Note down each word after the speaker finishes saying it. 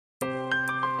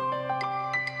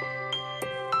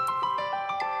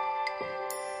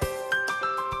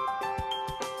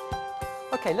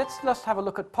Okay, let's have a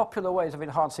look at popular ways of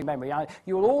enhancing memory.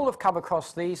 You will all have come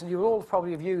across these, and you will all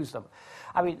probably have used them.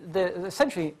 I mean,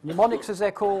 essentially, mnemonics, as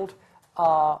they're called,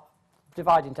 are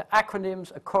divided into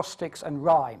acronyms, acrostics, and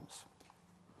rhymes.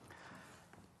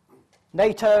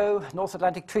 NATO, North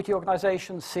Atlantic Treaty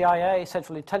Organization, CIA,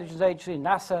 Central Intelligence Agency,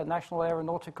 NASA, National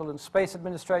Aeronautical and Space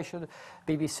Administration,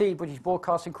 BBC, British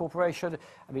Broadcasting Corporation.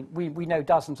 I mean, we know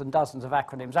dozens and dozens of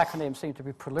acronyms. Acronyms seem to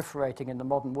be proliferating in the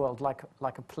modern world like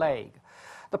a plague.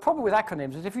 The problem with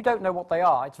acronyms is if you don't know what they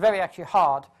are, it's very actually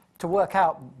hard to work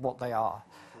out what they are.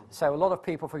 So a lot of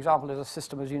people, for example, there's a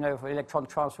system, as you know, for electronic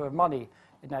transfer of money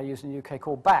now used in the UK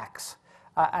called BACS.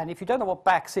 And if you don't know what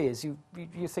BACS is, you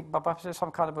think perhaps there's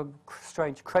some kind of a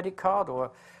strange credit card or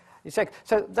you check.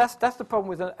 So that's the problem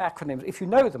with acronyms. If you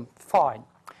know them, fine.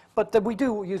 But we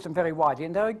do use them very widely,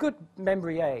 and they're a good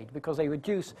memory aid because they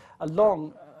reduce a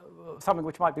long, something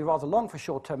which might be rather long for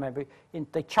short-term memory,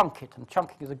 they chunk it, and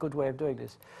chunking is a good way of doing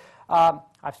this. I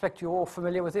expect you're all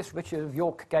familiar with this. Richard of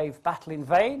York gave battle in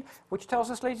vain, which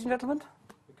tells us, ladies and gentlemen?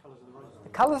 The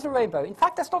colours of the rainbow. In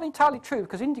fact, that's not entirely true,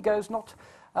 because indigo is not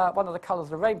one of the colours of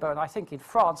the rainbow, and I think in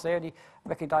France they only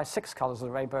recognise 6 colours of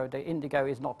the rainbow. The indigo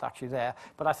is not actually there,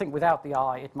 but I think without the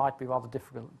eye it might be rather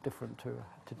different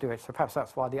to do it, so perhaps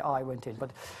that's why the eye went in.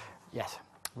 But yes,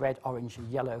 red, orange,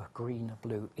 yellow, green,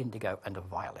 blue, indigo, and a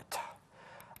violet.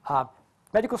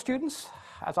 Medical students,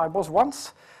 as I was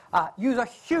once, use a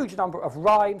huge number of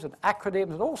rhymes and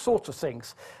acronyms and all sorts of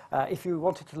things. If you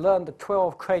wanted to learn the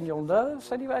 12 cranial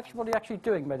nerves, anybody actually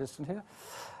doing medicine here?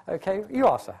 Okay, you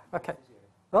are, sir. Okay.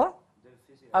 What?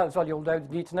 Oh, well, you'll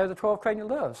need to know the 12 cranial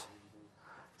nerves.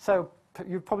 So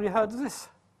you've probably heard of this.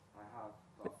 I have,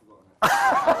 but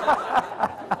I've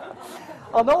forgotten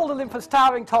it. On all Olympus,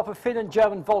 towering top of Finn and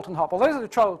German Volt and Hop. Well, those are the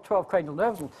 12 cranial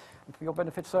nerves, and for your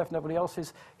benefit, sir, if nobody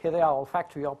else's, here they are: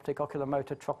 olfactory, optic,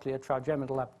 oculomotor, trochlear,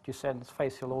 trigeminal, abducens,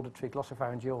 facial, auditory,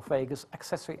 glossopharyngeal, vagus,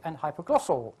 accessory, and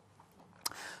hypoglossal.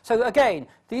 So again,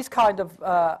 these kind of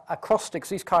acrostics,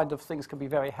 these kind of things can be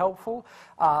very helpful.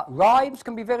 Rhymes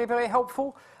can be very, very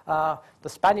helpful. The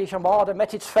Spanish Armada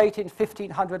met its fate in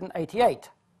 1588.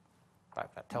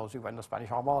 That tells you when the Spanish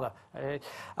Armada.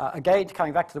 Again,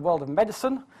 coming back to the world of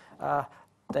medicine,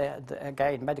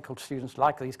 again, medical students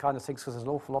like these kind of things because there's an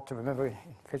awful lot to remember in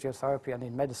physiotherapy and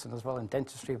in medicine as well, in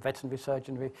dentistry, veterinary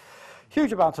surgery.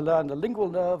 Huge amount to learn. The lingual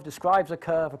nerve describes a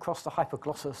curve across the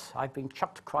hypoglossus. I've been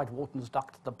chucked, cried Wharton's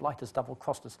duct, the blight has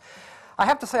double-crossed us. I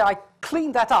have to say I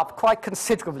cleaned that up quite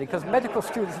considerably because medical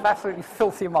students have absolutely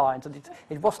filthy minds, and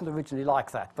it wasn't originally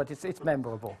like that, but it's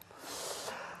memorable.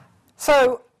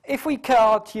 So if we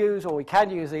can't use, or we can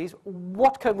use these,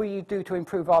 what can we do to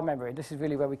improve our memory? This is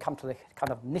really where we come to the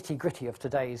kind of nitty-gritty of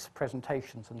today's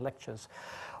presentations and lectures.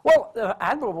 Well, an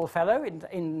admirable fellow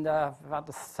in about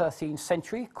the 13th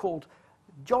century called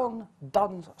John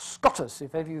Duns Scotus.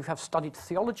 If any of you have studied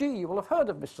theology, you will have heard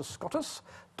of Mr. Scotus,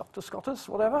 Dr. Scotus,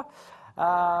 whatever.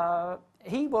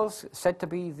 He was said to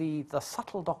be the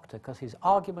subtle doctor because his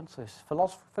arguments, his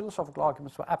philosophical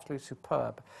arguments were absolutely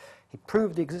superb. He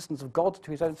proved the existence of God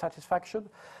to his own satisfaction,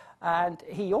 and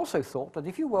he also thought that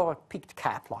if you wore a peaked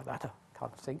cap like that, a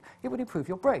kind of thing, it would improve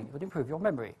your brain, it would improve your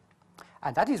memory.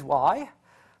 And that is why,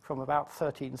 from about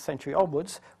 13th century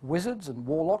onwards, wizards and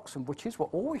warlocks and witches were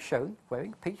always shown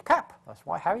wearing a peaked cap. That's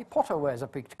why Harry Potter wears a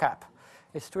peaked cap.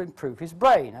 It's to improve his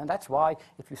brain, and that's why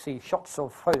if you see shots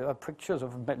of pictures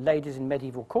of ladies in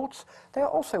medieval courts, they are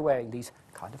also wearing these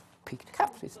kind of peaked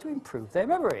caps. It's to improve their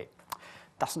memory.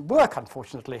 Doesn't work,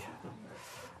 unfortunately.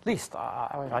 At least,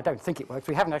 I don't think it works.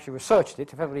 We haven't actually researched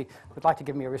it. If anybody would like to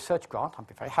give me a research grant, I'd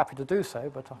be very happy to do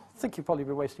so, but I think you'd probably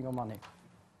be wasting your money.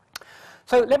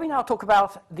 So let me now talk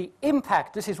about the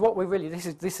impact. This is what we really,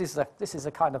 this is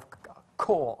the kind of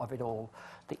core of it all,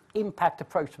 the impact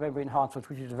approach to memory enhancement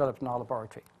which we developed in our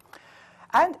laboratory.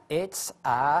 And it's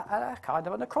a kind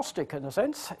of an acrostic in a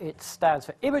sense. It stands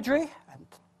for imagery, and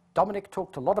Dominic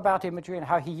talked a lot about imagery and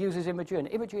how he uses imagery, and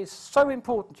imagery is so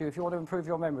important to you if you want to improve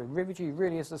your memory. Imagery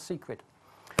really is the secret.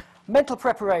 Mental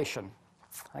preparation.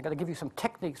 I'm going to give you some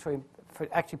techniques for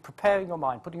actually preparing your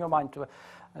mind, putting your mind to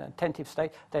an attentive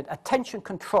state. Then attention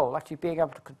control, actually being able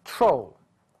to control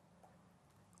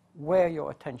where your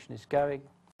attention is going.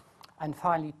 And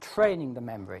finally, training the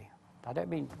memory. I don't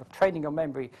mean training your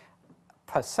memory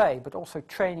per se, but also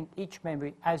training each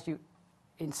memory as you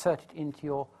insert it into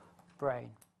your brain.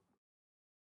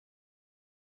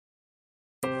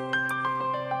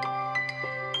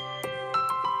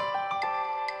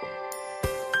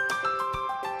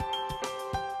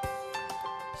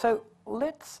 So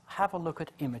let's have a look at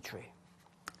imagery.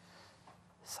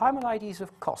 Simonides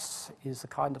of Kos is the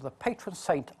kind of the patron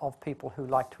saint of people who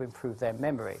like to improve their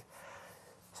memory.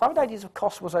 Simonides, of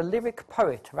course, was a lyric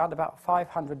poet around about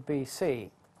 500 BC.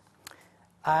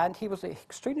 And he was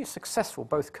extremely successful,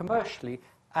 both commercially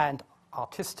and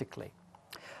artistically.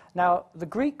 Now, the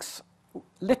Greeks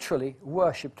literally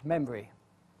worshipped memory.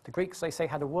 The Greeks, they say,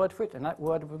 had a word for it, and that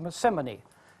word was Messamene.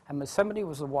 And Messamene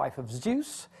was the wife of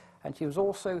Zeus, and she was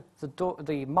also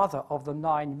the mother of the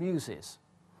 9 muses.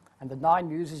 And the 9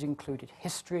 muses included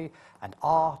history and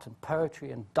art and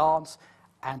poetry and dance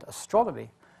and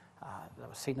astronomy. That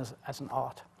was seen as an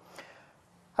art.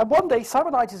 And one day,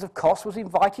 Simonides, of course, was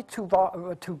invited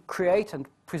to create and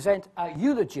present a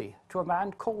eulogy to a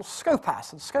man called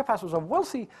Scopas. And Scopas was a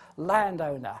wealthy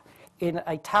landowner in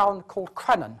a town called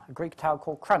Crannon, a Greek town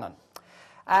called Crannon.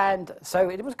 And so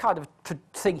it was kind of a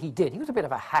thing he did. He was a bit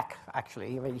of a hack,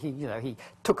 actually. I mean, he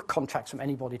took contracts from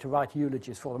anybody to write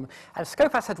eulogies for them. And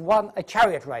Scopas had won a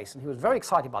chariot race, and he was very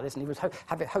excited by this, and he was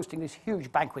hosting this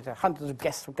huge banquet. Hundreds of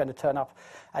guests were going to turn up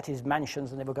at his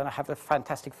mansions, and they were going to have a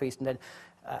fantastic feast. And then,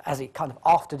 as a kind of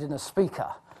after-dinner speaker,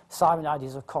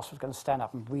 Simonides, of course, was going to stand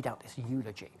up and read out this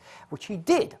eulogy, which he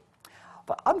did.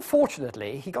 But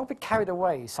unfortunately, he got a bit carried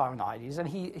away, Simonides, and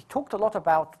he talked a lot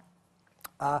about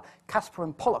Castor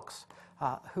and Pollux,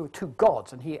 who are 2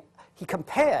 gods, and he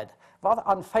compared rather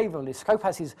unfavorably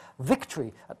Scopas'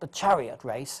 victory at the chariot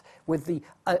race with the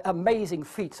amazing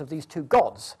feats of these 2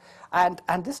 gods. And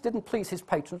this didn't please his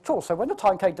patron at all. So when the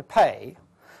time came to pay,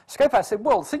 Scopas said,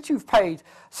 well, since you've paid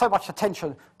so much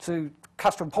attention to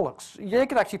Castor and Pollux, they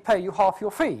can actually pay you half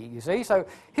your fee, you see. So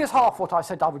here's half what I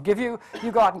said I would give you.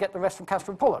 You go out and get the rest from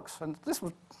Castor and Pollux. And this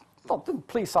was didn't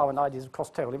please Simonides, of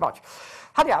course, terribly much.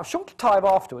 Anyhow, a short time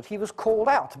afterwards, he was called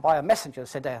out by a messenger,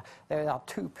 said, there are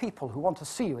 2 people who want to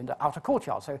see you in the outer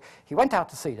courtyard. So he went out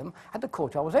to see them, and the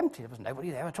courtyard was empty. There was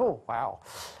nobody there at all. Wow.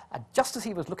 And just as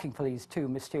he was looking for these 2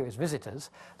 mysterious visitors,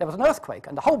 there was an earthquake,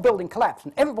 and the whole building collapsed,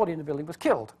 and everybody in the building was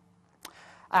killed.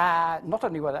 Not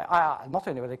only were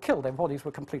they killed, their bodies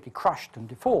were completely crushed and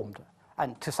deformed,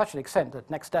 and to such an extent that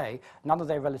next day, none of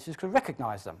their relatives could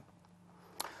recognize them.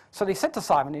 So they said to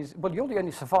Simon, well, you're the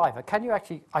only survivor. Can you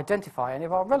actually identify any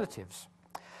of our relatives?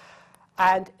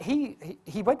 And he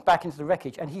went back into the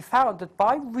wreckage, and he found that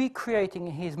by recreating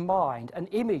in his mind an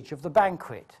image of the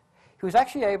banquet, he was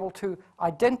actually able to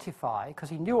identify, because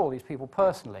he knew all these people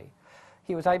personally,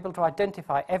 he was able to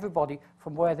identify everybody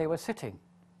from where they were sitting.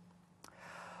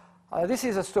 This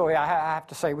is a story, I have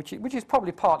to say, which is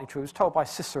probably partly true. It was told by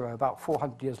Cicero about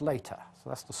 400 years later. So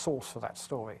that's the source for that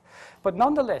story. But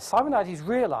nonetheless, Simonides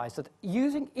realized that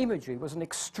using imagery was an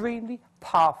extremely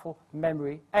powerful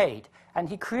memory aid. And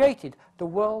he created the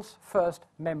world's first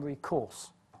memory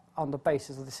course on the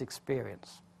basis of this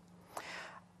experience.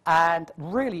 And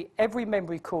really, every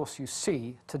memory course you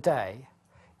see today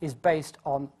is based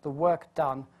on the work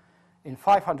done in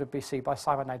 500 BC by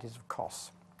Simonides of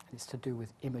Kos. It's to do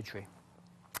with imagery.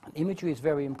 And imagery is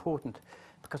very important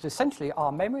because essentially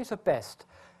our memories are best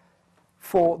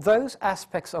for those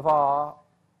aspects of our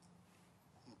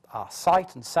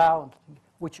sight and sound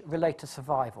which relate to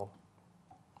survival.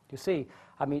 You see,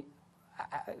 I mean,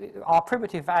 our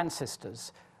primitive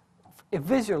ancestors,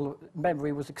 visual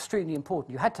memory was extremely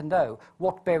important. You had to know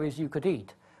what berries you could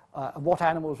eat, what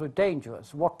animals were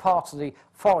dangerous, what parts of the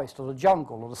forest or the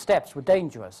jungle or the steppes were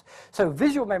dangerous. So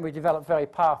visual memory developed very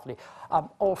powerfully.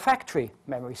 Olfactory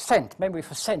memory, memory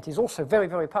for scent is also very,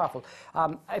 very powerful.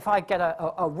 If I get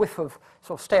a whiff of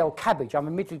sort of stale cabbage, I'm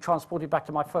immediately transported back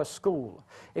to my first school.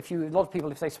 A lot of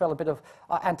people, if they smell a bit of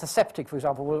antiseptic, for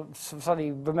example, will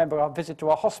suddenly remember our visit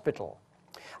to a hospital.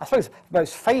 I suppose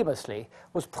most famously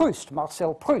was Proust,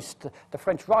 Marcel Proust, the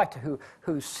French writer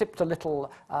who sipped a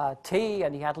little tea,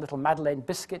 and he had a little Madeleine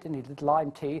biscuit and he did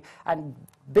lime tea, and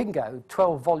bingo,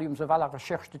 12 volumes of À la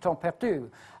recherche du temps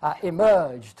perdu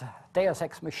emerged, Deus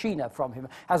ex machina, from him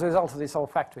as a result of this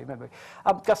olfactory memory.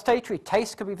 Gustatory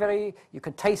taste can be you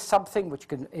can taste something which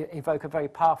can evoke a very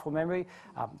powerful memory.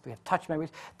 We have touch memories.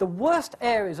 The worst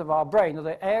areas of our brain are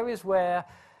the areas where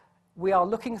we are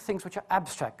looking at things which are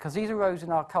abstract, because these arose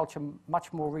in our culture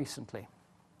much more recently.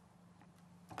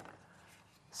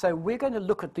 So we're going to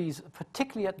look at these,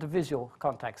 particularly at the visual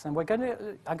context, and I'm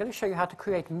going to show you how to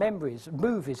create memories,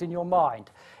 movies in your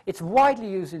mind. It's widely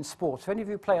used in sports. If any of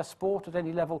you play a sport at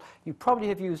any level, you probably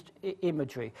have used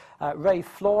imagery. Ray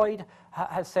Floyd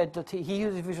has said that he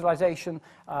uses visualization.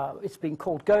 It's been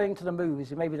called going to the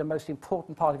movies. It may be the most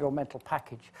important part of your mental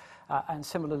package. And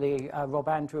similarly, Rob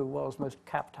Andrew, world's most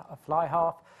capped fly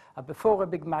half. Before a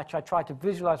big match, I try to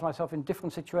visualize myself in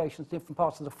different situations, different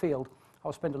parts of the field.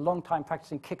 I'll spend a long time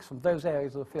practicing kicks from those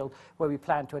areas of the field where we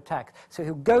plan to attack. So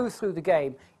he'll go through the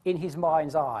game in his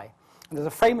mind's eye. There's a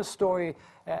famous story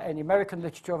in the American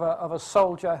literature of a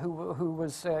soldier who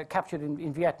was captured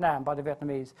in Vietnam by the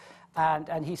Vietnamese,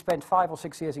 and he spent 5 or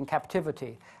 6 years in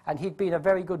captivity, and he'd been a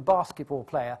very good basketball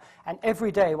player, and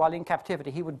every day while in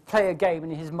captivity he would play a game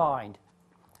in his mind.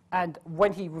 And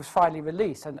when he was finally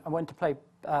released and went to play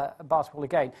basketball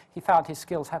again, he found his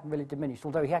skills hadn't really diminished,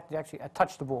 although he had to actually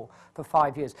touch the ball for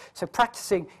 5 years. So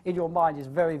practicing in your mind is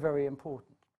very, very important.